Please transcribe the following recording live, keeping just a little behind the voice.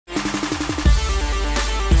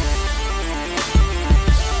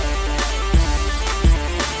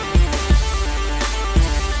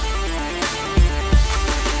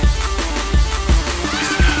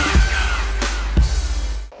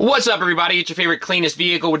What's up, everybody? It's your favorite cleanest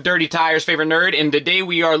vehicle with dirty tires, favorite nerd, and today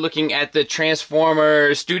we are looking at the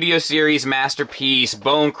Transformers Studio Series masterpiece,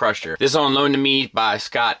 Bonecrusher. This is on loan to me by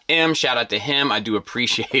Scott M. Shout out to him. I do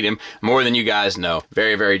appreciate him more than you guys know.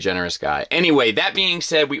 Very, very generous guy. Anyway, that being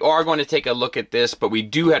said, we are going to take a look at this, but we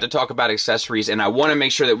do have to talk about accessories, and I want to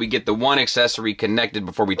make sure that we get the one accessory connected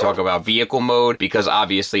before we talk about vehicle mode, because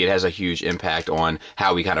obviously it has a huge impact on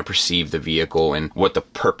how we kind of perceive the vehicle and what the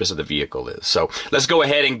purpose of the vehicle is. So let's go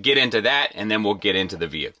ahead and get into that, and then we'll get into the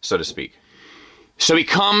vehicle, so to speak. So he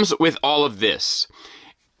comes with all of this.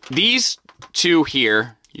 These two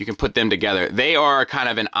here, you can put them together. They are kind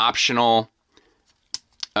of an optional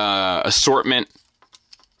assortment.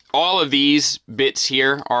 All of these bits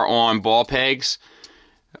here are on ball pegs.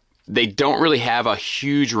 They don't really have a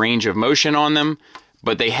huge range of motion on them,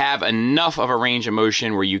 but they have enough of a range of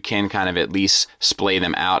motion where you can kind of at least splay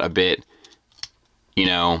them out a bit, you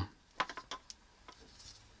know,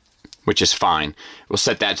 which is fine. We'll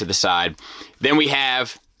set that to the side. Then we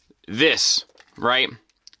have this, right?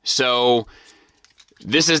 So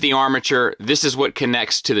this is the armature. This is what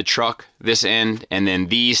connects to the truck, this end. And then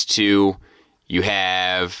these two, you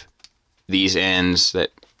have these ends that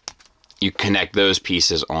you connect those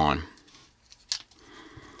pieces on.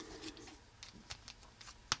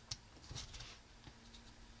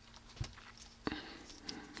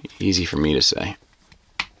 Easy for me to say.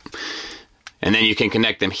 And then you can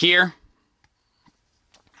connect them here.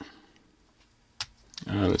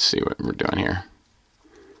 Let's see what we're doing here.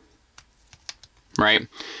 Right?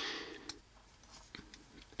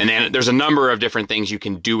 And then there's a number of different things you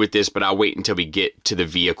can do with this, but I'll wait until we get to the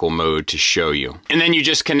vehicle mode to show you. And then you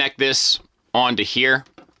just connect this onto here.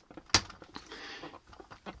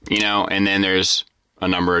 You know, and then there's a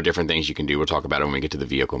number of different things you can do. We'll talk about it when we get to the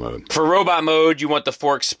vehicle mode. For robot mode, you want the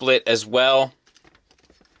fork split as well.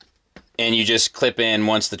 And you just clip in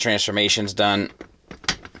once the transformation's done.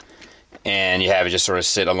 And you have it just sort of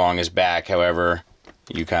sit along his back, however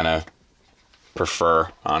you kind of prefer,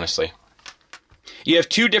 honestly. You have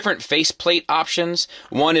two different faceplate options.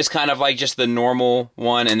 One is kind of like just the normal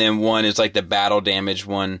one, and then one is like the battle damage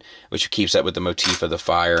one, which keeps up with the motif of the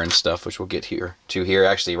fire and stuff, which we'll get to here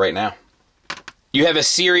actually right now. You have a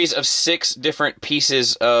series of 6 different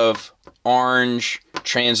pieces of orange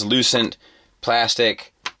translucent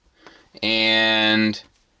plastic, and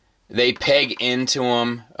they peg into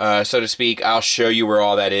them, so to speak. I'll show you where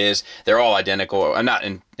all that is. They're all identical, not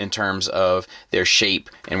in terms of their shape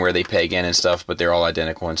and where they peg in and stuff, but they're all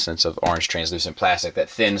identical in the sense of orange translucent plastic that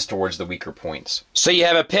thins towards the weaker points. So you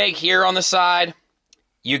have a peg here on the side.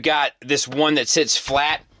 You got this one that sits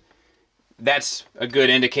flat. That's a good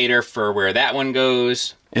indicator for where that one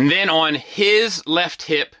goes. And then on his left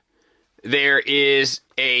hip, there is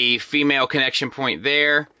a female connection point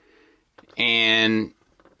there. And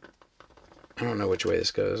I don't know which way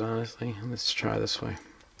this goes, honestly. Let's try this way.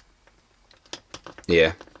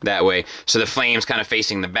 Yeah, that way. So the flame's kind of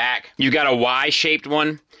facing the back. You got a Y-shaped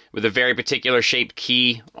one with a very particular shaped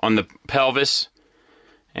key on the pelvis.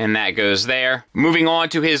 And that goes there. Moving on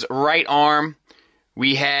to his right arm,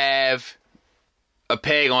 we have a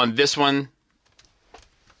peg on this one,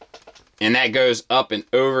 and that goes up and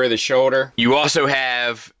over the shoulder. You also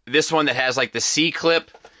have this one that has like the C-clip.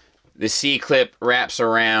 The C-clip wraps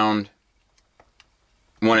around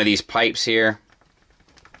one of these pipes here,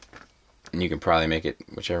 and you can probably make it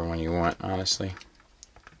whichever one you want, honestly.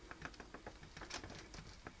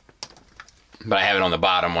 But I have it on the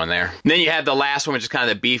bottom one there. And then you have the last one, which is kind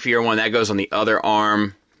of the beefier one. That goes on the other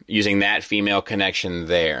arm using that female connection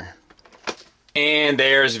there. And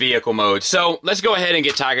there's vehicle mode. So let's go ahead and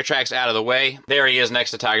get Tiger Tracks out of the way. There he is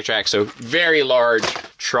next to Tiger Tracks. So very large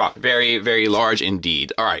truck. Very, very large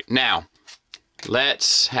indeed. All right, now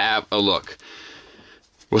let's have a look.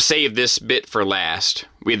 We'll save this bit for last.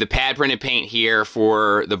 We have the pad printed paint here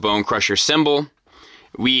for the Bonecrusher symbol.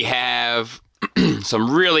 We have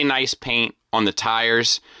some really nice paint on the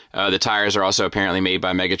tires. The tires are also apparently made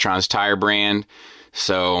by Megatron's tire brand.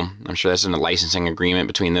 So I'm sure that's in the licensing agreement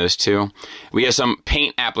between those two. We have some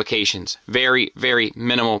paint applications. Very, very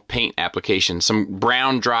minimal paint applications. Some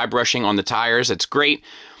brown dry brushing on the tires. That's great.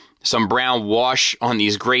 Some brown wash on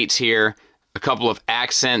these grates here. A couple of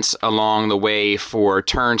accents along the way for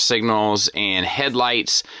turn signals and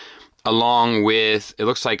headlights, along with, it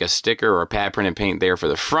looks like a sticker or a pad printed paint there for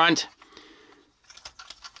the front.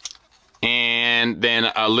 And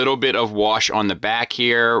then a little bit of wash on the back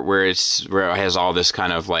here where it has all this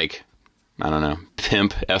kind of like, I don't know,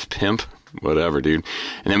 F-pimp, whatever, dude.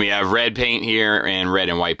 And then we have red paint here and red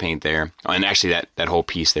and white paint there. And actually that whole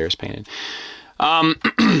piece there is painted.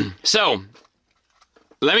 So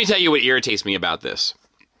let me tell you what irritates me about this.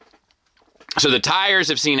 So the tires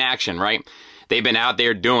have seen action, right? They've been out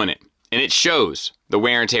there doing it, and it shows. The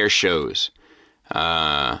wear and tear shows.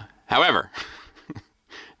 However,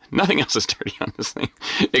 nothing else is dirty on this thing,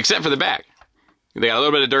 except for the back. They got a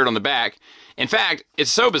little bit of dirt on the back. In fact,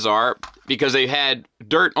 it's so bizarre because they've had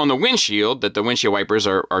dirt on the windshield that the windshield wipers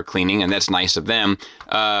are cleaning, and that's nice of them,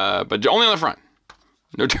 but only on the front.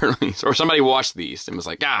 No dirt on these. Or somebody washed these and was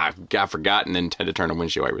like, I forgot, and then had to turn the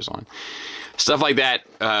windshield wipers on. Stuff like that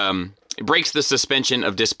it breaks the suspension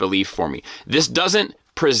of disbelief for me. This doesn't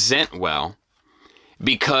present well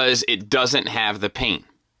because it doesn't have the paint.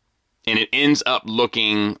 And it ends up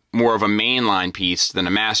looking more of a mainline piece than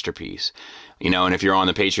a masterpiece. You know, and if you're on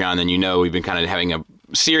the Patreon, then you know we've been kind of having a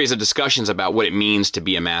series of discussions about what it means to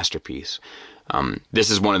be a masterpiece. This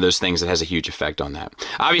is one of those things that has a huge effect on that.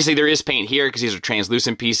 Obviously, there is paint here because these are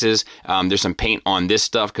translucent pieces. There's some paint on this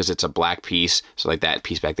stuff because it's a black piece. So like that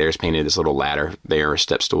piece back there is painted. This little ladder there,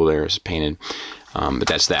 step stool there is painted. But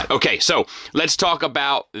that's that. Okay, so let's talk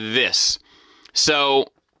about this. So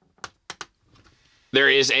there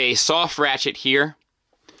is a soft ratchet here.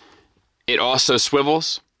 It also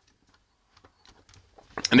swivels.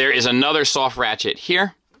 And there is another soft ratchet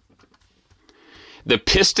here. The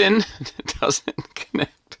piston doesn't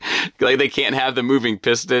connect. Like, they can't have the moving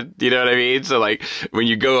piston, you know what I mean? So, like, when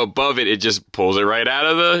you go above it, it just pulls it right out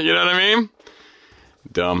of the, you know what I mean?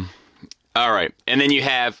 Dumb. All right. And then you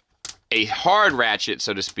have a hard ratchet,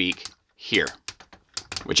 so to speak, here,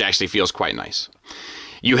 which actually feels quite nice.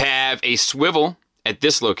 You have a swivel at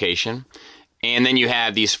this location, and then you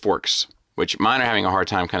have these forks, which mine are having a hard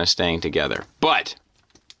time kind of staying together. But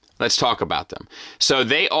let's talk about them. So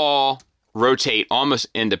they all rotate almost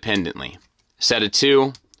independently. Set of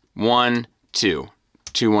 2, 1, 2,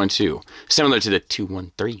 2, 1, 2, similar to the 2,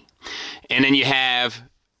 1, 3. And then you have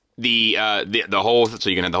the whole, so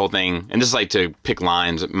you can have the whole thing, and this is like to pick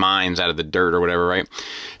mines out of the dirt or whatever, right?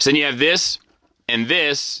 So then you have this and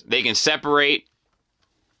this, they can separate,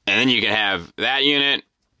 and then you can have that unit,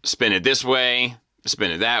 spin it this way,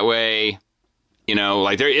 spin it that way. You know,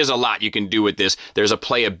 like, there is a lot you can do with this. There's a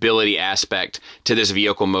playability aspect to this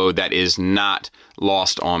vehicle mode that is not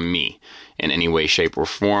lost on me in any way, shape, or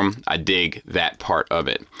form. I dig that part of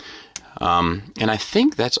it. And I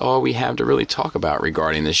think that's all we have to really talk about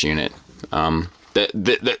regarding this unit.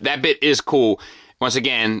 That bit is cool. Once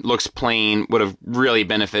again, looks plain, would have really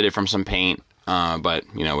benefited from some paint, but,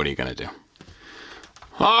 you know, what are you going to do?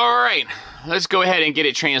 All right, let's go ahead and get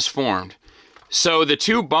it transformed. So the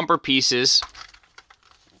two bumper pieces,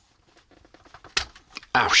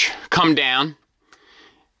 come down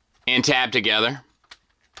and tab together.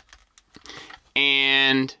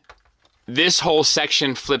 And this whole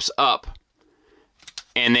section flips up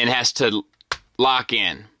and then has to lock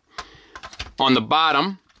in. On the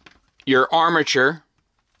bottom, your armature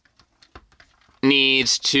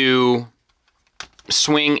needs to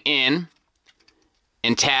swing in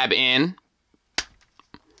and tab in.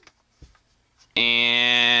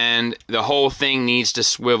 And the whole thing needs to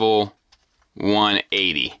swivel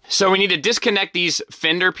 180. So we need to disconnect these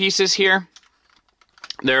fender pieces here.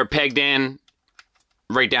 They're pegged in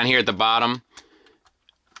right down here at the bottom.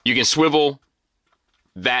 You can swivel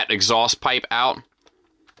that exhaust pipe out.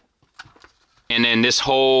 And then this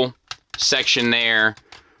whole section there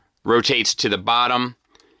rotates to the bottom.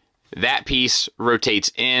 That piece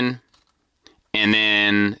rotates in. And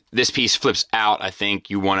then this piece flips out. I think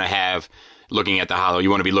you want to have looking at the hollow. You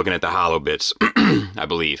want to be looking at the hollow bits, I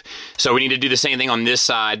believe. So we need to do the same thing on this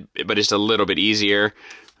side, but it's a little bit easier.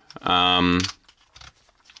 And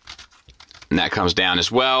that comes down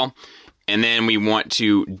as well. And then we want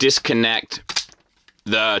to disconnect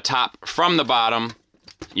the top from the bottom.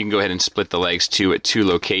 You can go ahead and split the legs too at 2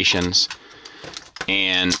 locations.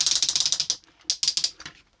 And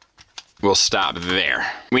we'll stop there.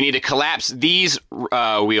 We need to collapse these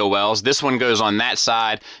wheel wells. This one goes on that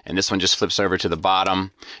side, and this one just flips over to the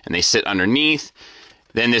bottom, and they sit underneath.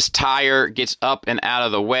 Then this tire gets up and out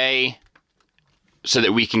of the way so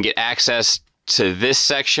that we can get access to this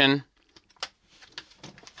section,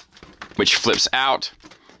 which flips out,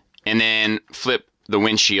 and then flip the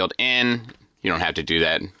windshield in. You don't have to do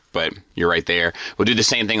that, but you're right there. We'll do the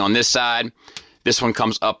same thing on this side. This one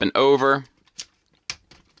comes up and over.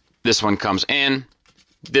 This one comes in.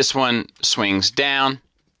 This one swings down.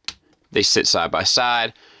 They sit side by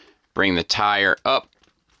side. Bring the tire up.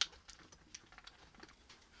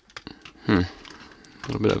 A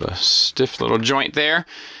little bit of a stiff little joint there.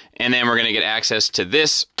 And then we're going to get access to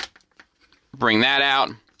this. Bring that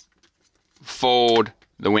out. Fold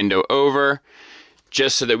the window over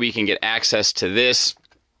just so that we can get access to this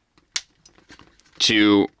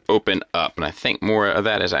to open up. And I think more of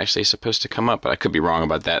that is actually supposed to come up, but I could be wrong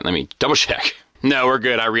about that. Let me double check. No, we're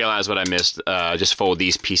good. I realized what I missed. Just fold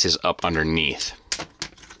these pieces up underneath.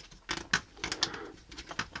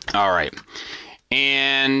 All right.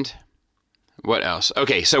 And what else?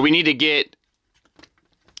 Okay, so we need to get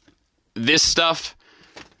this stuff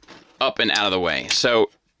up and out of the way. So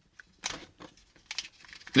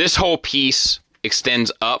this whole piece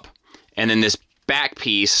extends up, and then this back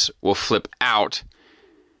piece will flip out,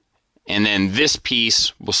 and then this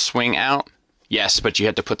piece will swing out. Yes, but you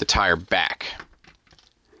have to put the tire back.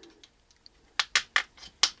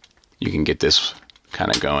 You can get this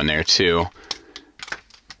kind of going there too.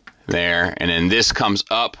 There, and then this comes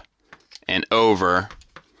up and over,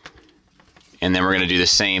 and then we're going to do the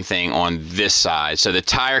same thing on this side. So the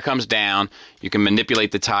tire comes down. You can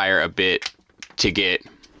manipulate the tire a bit to get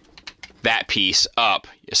that piece up.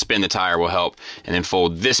 You spin the tire will help, and then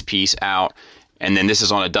fold this piece out, and then this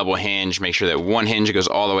is on a double hinge. Make sure that one hinge goes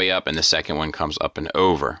all the way up and the second one comes up and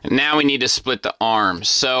over. And now we need to split the arms.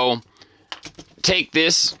 So take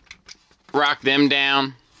this, rock them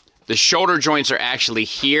down. The shoulder joints are actually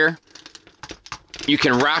here. You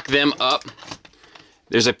can rock them up.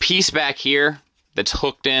 There's a piece back here that's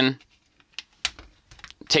hooked in.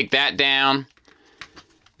 Take that down.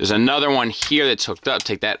 There's another one here that's hooked up.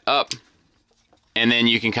 Take that up. And then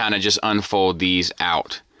you can kind of just unfold these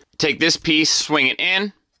out. Take this piece, swing it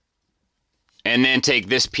in, and then take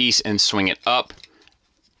this piece and swing it up,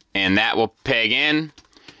 and that will peg in.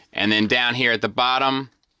 And then down here at the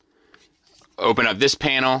bottom, open up this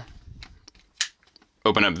panel,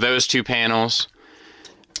 open up those two panels,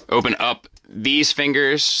 open up these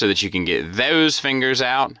fingers so that you can get those fingers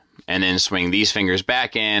out, and then swing these fingers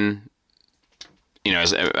back in. You know,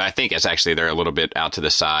 I think it's actually they're a little bit out to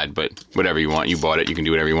the side, but whatever you want. You bought it. You can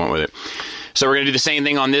do whatever you want with it. So we're going to do the same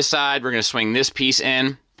thing on this side. We're going to swing this piece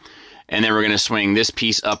in, and then we're going to swing this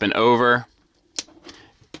piece up and over.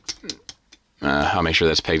 I'll make sure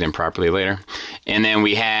that's pegged in properly later. And then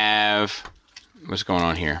we have, what's going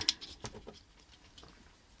on here?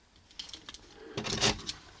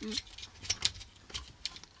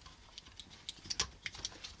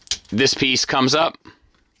 This piece comes up.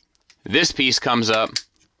 This piece comes up,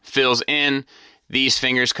 fills in. These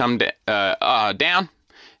fingers come down.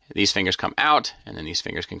 These fingers come out, and then these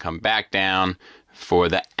fingers can come back down for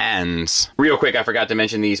the ends. Real quick, I forgot to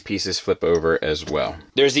mention these pieces flip over as well.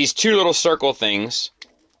 There's these two little circle things.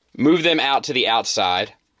 Move them out to the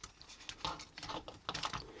outside.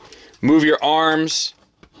 Move your arms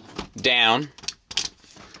down.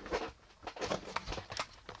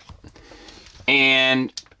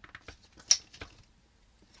 And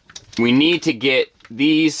we need to get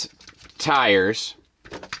these tires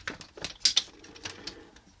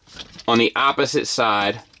on the opposite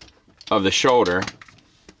side of the shoulder,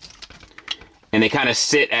 and they kind of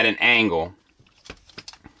sit at an angle.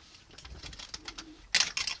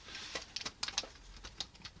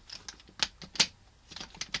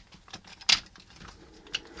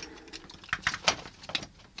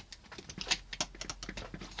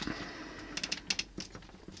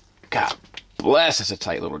 God bless, it's a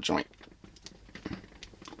tight little joint.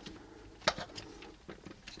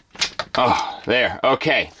 Oh, there,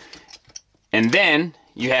 okay. And then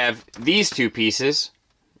you have these two pieces,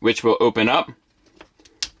 which will open up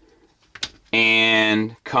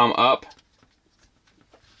and come up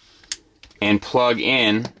and plug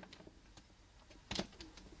in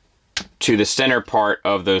to the center part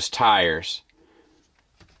of those tires.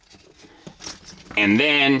 And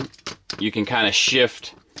then you can kind of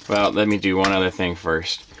shift. Well, let me do one other thing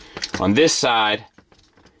first. On this side,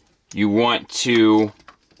 you want to,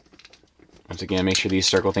 once again, make sure these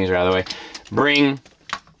circle things are out of the way. Bring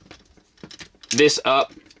this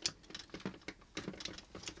up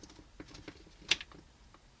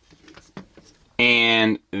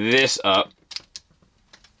and this up,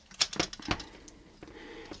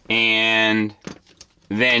 and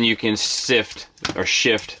then you can sift or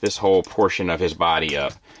shift this whole portion of his body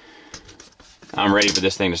up. I'm ready for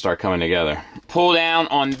this thing to start coming together. Pull down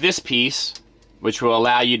on this piece, which will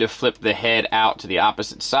allow you to flip the head out to the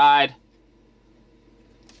opposite side.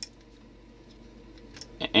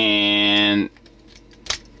 And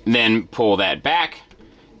then pull that back,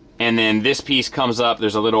 and then this piece comes up.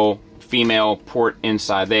 There's a little female port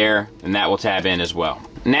inside there, and that will tab in as well.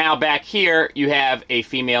 Now back here you have a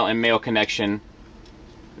female and male connection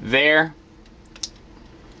there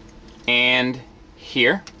and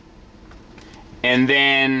here, and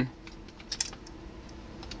then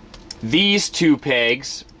these two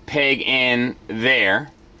pegs peg in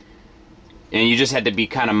there, and you just had to be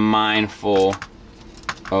kind of mindful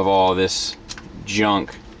of all this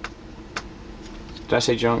junk Did I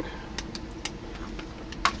say junk?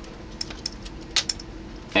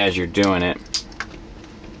 As you're doing it.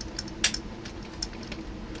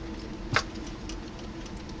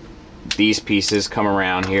 These pieces come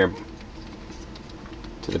around here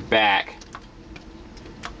to the back.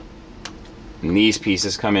 And these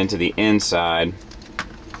pieces come into the inside.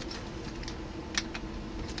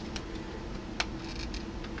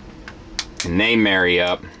 And they marry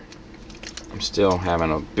up. I'm still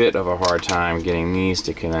having a bit of a hard time getting these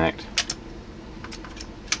to connect.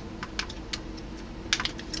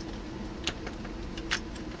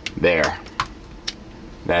 There.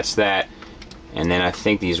 That's that. And then I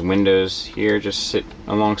think these windows here just sit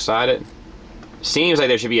alongside it. Seems like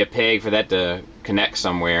there should be a peg for that to connect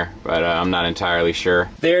somewhere, but I'm not entirely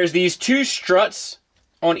sure. There's these two struts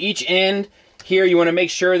on each end. Here you want to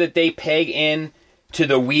make sure that they peg in to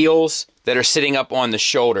the wheels that are sitting up on the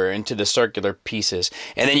shoulder, into the circular pieces.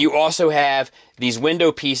 And then you also have these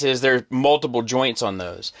window pieces. There are multiple joints on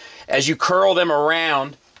those. As you curl them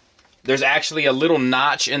around, there's actually a little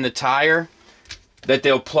notch in the tire that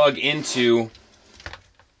they'll plug into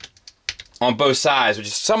on both sides, which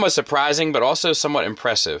is somewhat surprising, but also somewhat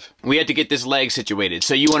impressive. We had to get this leg situated.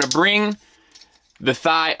 So you want to bring the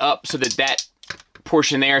thigh up so that that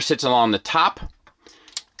portion there sits along the top.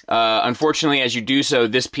 Unfortunately, as you do so,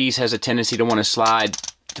 this piece has a tendency to want to slide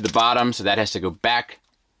to the bottom, so that has to go back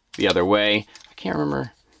the other way. I can't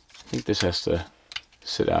remember. I think this has to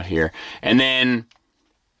sit out here. And then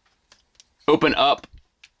open up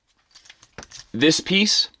this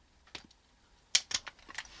piece.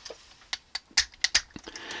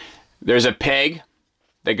 There's a peg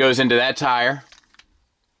that goes into that tire.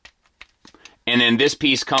 And then this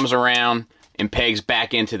piece comes around and pegs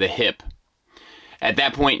back into the hip. At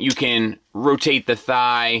that point, you can rotate the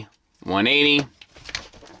thigh 180. And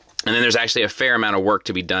then there's actually a fair amount of work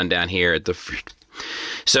to be done down here at the...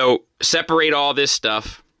 So separate all this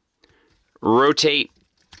stuff. Rotate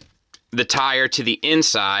the tire to the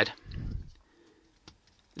inside.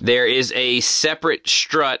 There is a separate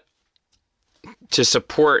strut to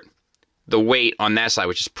support the weight on that side,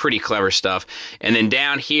 which is pretty clever stuff. And then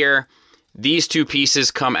down here, these two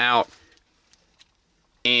pieces come out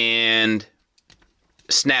and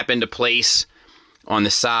snap into place on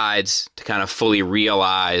the sides to kind of fully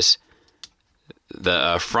realize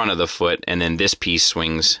the front of the foot, and then this piece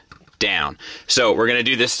swings down. So we're going to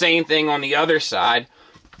do the same thing on the other side.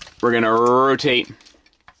 We're going to rotate.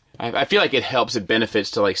 I feel like it helps, it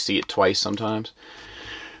benefits to like see it twice sometimes.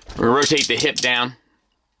 We're going to rotate the hip down.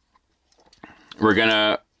 We're going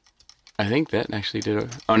to, I think that actually did a,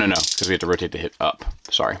 oh no, because we have to rotate the hip up,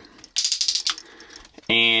 sorry.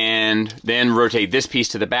 And then rotate this piece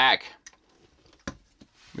to the back.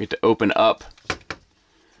 We have to open up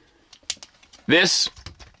this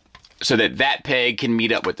so that that peg can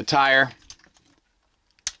meet up with the tire.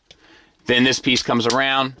 Then this piece comes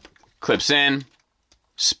around, clips in,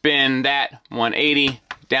 spin that 180.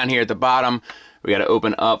 Down here at the bottom, we got to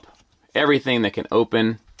open up everything that can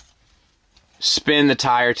open. Spin the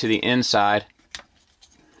tire to the inside.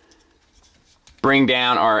 Bring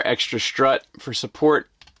down our extra strut for support.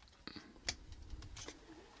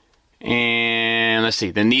 And let's see,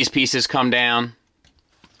 then these pieces come down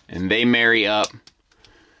and they marry up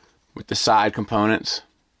with the side components.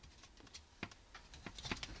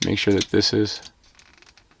 Make sure that this is,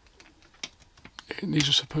 and these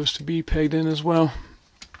are supposed to be pegged in as well.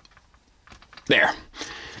 There.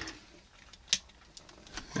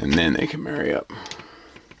 And then they can marry up.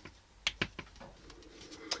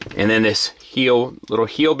 And then this little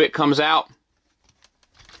heel bit comes out.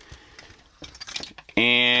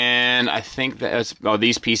 And I think that's, oh,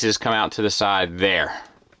 these pieces come out to the side there.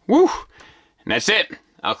 Woo! And that's it.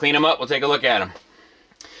 I'll clean them up. We'll take a look at them.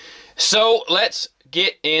 So let's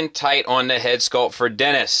get in tight on the head sculpt for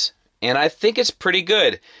Dennis. And I think it's pretty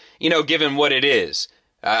good, you know, given what it is.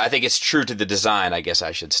 I think it's true to the design, I guess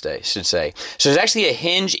I should say. So there's actually a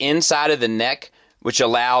hinge inside of the neck, which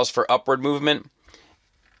allows for upward movement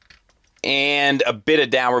and a bit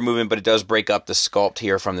of downward movement, but it does break up the sculpt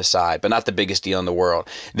here from the side, but not the biggest deal in the world.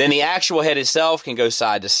 Then the actual head itself can go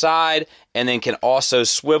side to side and then can also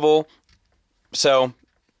swivel. So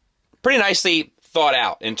pretty nicely thought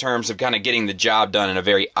out in terms of kind of getting the job done in a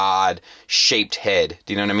very odd shaped head.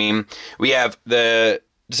 Do you know what I mean? We have the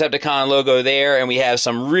Decepticon logo there, and we have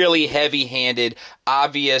some really heavy-handed,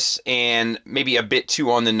 obvious, and maybe a bit too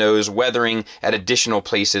on the nose weathering at additional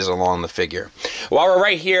places along the figure. While we're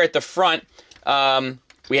right here at the front,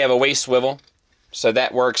 we have a waist swivel, so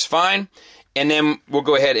that works fine. And then we'll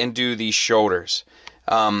go ahead and do the shoulders.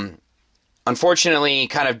 Unfortunately,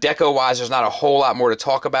 kind of deco-wise, there's not a whole lot more to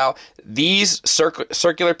talk about. These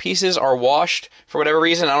circular pieces are washed for whatever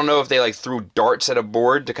reason. I don't know if they like threw darts at a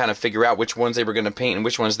board to kind of figure out which ones they were going to paint and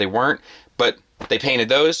which ones they weren't, but they painted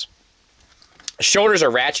those. Shoulders are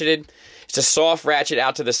ratcheted. It's a soft ratchet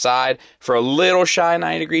out to the side. For a little shy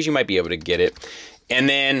 90 degrees, you might be able to get it. And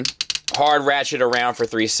then hard ratchet around for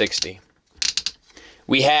 360.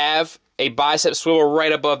 We have a bicep swivel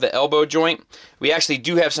right above the elbow joint. We actually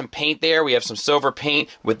do have some paint there. We have some silver paint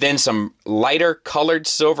with then some lighter colored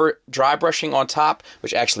silver dry brushing on top,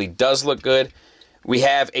 which actually does look good. We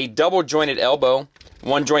have a double jointed elbow.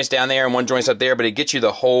 One joint's down there and one joint's up there, but it gets you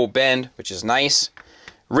the whole bend, which is nice.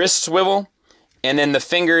 Wrist swivel, and then the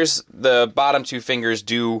fingers, the bottom two fingers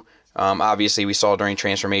do, obviously we saw during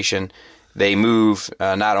transformation, they move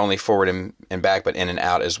not only forward and back, but in and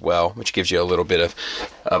out as well, which gives you a little bit of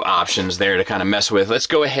options there to kind of mess with. Let's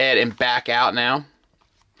go ahead and back out now.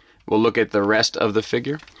 We'll look at the rest of the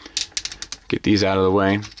figure. Get these out of the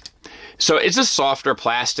way. So it's a softer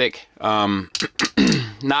plastic,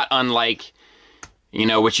 not unlike, you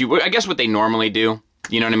know, I guess what they normally do.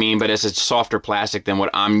 You know what I mean? But it's a softer plastic than what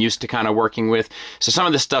I'm used to kind of working with. So some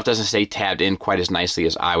of this stuff doesn't stay tabbed in quite as nicely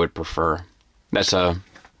as I would prefer.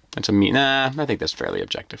 Nah, I think that's fairly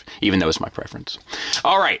objective, even though it's my preference.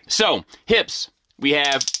 All right, so hips. We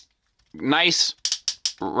have nice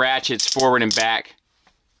ratchets forward and back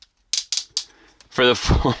for the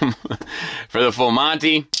full, for the full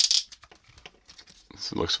Monty.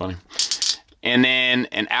 This looks funny. And then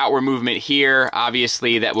an outward movement here.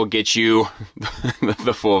 Obviously, that will get you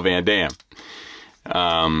the full Van Damme.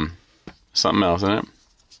 Something else, isn't it?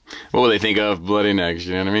 What will they think of bloody next,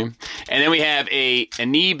 you know what I mean? And then we have a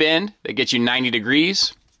knee bend that gets you 90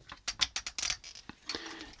 degrees.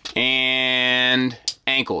 And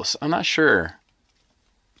ankles. I'm not sure.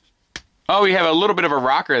 Oh, we have a little bit of a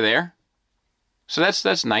rocker there. So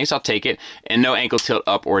that's nice. I'll take it. And no ankle tilt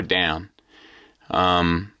up or down.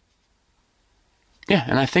 Yeah,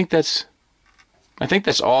 and I think that's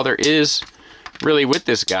all there is really with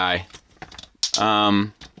this guy.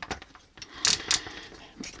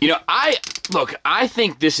 You know, I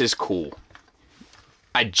think this is cool.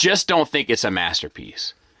 I just don't think it's a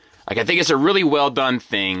masterpiece. Like, I think it's a really well done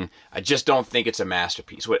thing. I just don't think it's a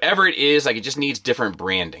masterpiece. Whatever it is, like, it just needs different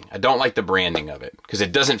branding. I don't like the branding of it because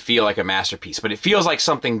it doesn't feel like a masterpiece, but it feels like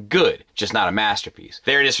something good, just not a masterpiece.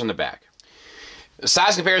 There it is from the back.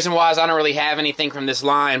 Size comparison wise, I don't really have anything from this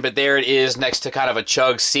line, but there it is next to kind of a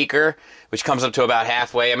Chug Seeker, which comes up to about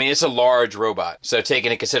halfway. I mean, it's a large robot. So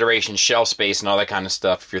taking into consideration shelf space and all that kind of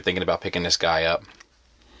stuff, if you're thinking about picking this guy up.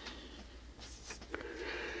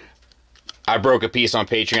 I broke a piece on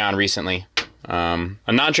Patreon recently. A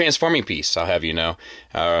non-transforming piece, I'll have you know.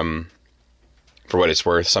 For what it's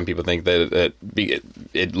worth, some people think that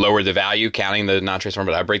it lowered the value counting the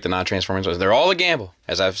non-transforming, but I break the non-transforming. So they're all a gamble,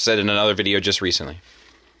 as I've said in another video just recently.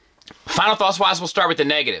 Final thoughts wise, we'll start with the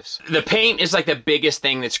negatives. The paint is like the biggest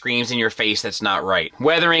thing that screams in your face that's not right.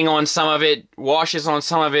 Weathering on some of it, washes on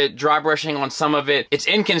some of it, dry brushing on some of it. It's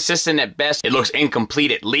inconsistent at best. It looks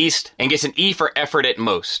incomplete at least, and gets an E for effort at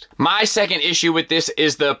most. My second issue with this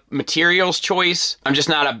is the materials choice. I'm just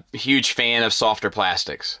not a huge fan of softer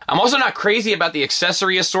plastics. I'm also not crazy about the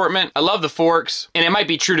accessory assortment. I love the forks, and it might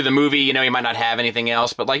be true to the movie, you know, you might not have anything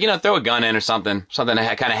else, but like, you know, throw a gun in or something. Something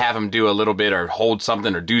to kind of have them do a little bit or hold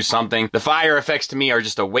something or do something. The fire effects to me are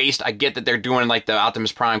just a waste. I get that they're doing like the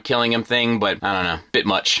Optimus Prime killing him thing, but I don't know, bit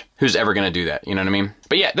much. Who's ever gonna do that? You know what I mean?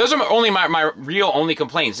 But yeah, those are only my real only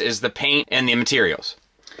complaints is the paint and the materials.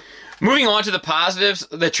 Moving on to the positives,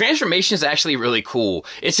 the transformation is actually really cool.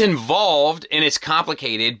 It's involved and it's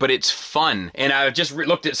complicated, but it's fun. And I just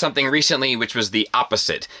looked at something recently which was the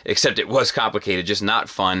opposite, except it was complicated, just not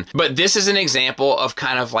fun. But this is an example of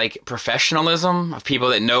kind of like professionalism, of people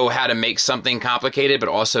that know how to make something complicated, but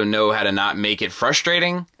also know how to not make it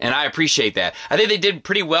frustrating. And I appreciate that. I think they did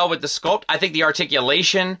pretty well with the sculpt. I think the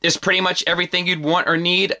articulation is pretty much everything you'd want or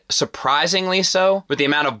need, surprisingly so, with the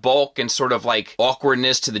amount of bulk and sort of like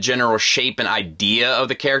awkwardness to the general shape and idea of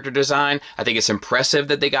the character design. I think it's impressive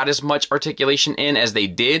that they got as much articulation in as they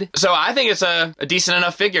did. So I think it's a decent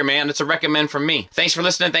enough figure, man. It's a recommend from me. Thanks for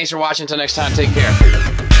listening. Thanks for watching. Until next time, take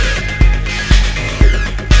care.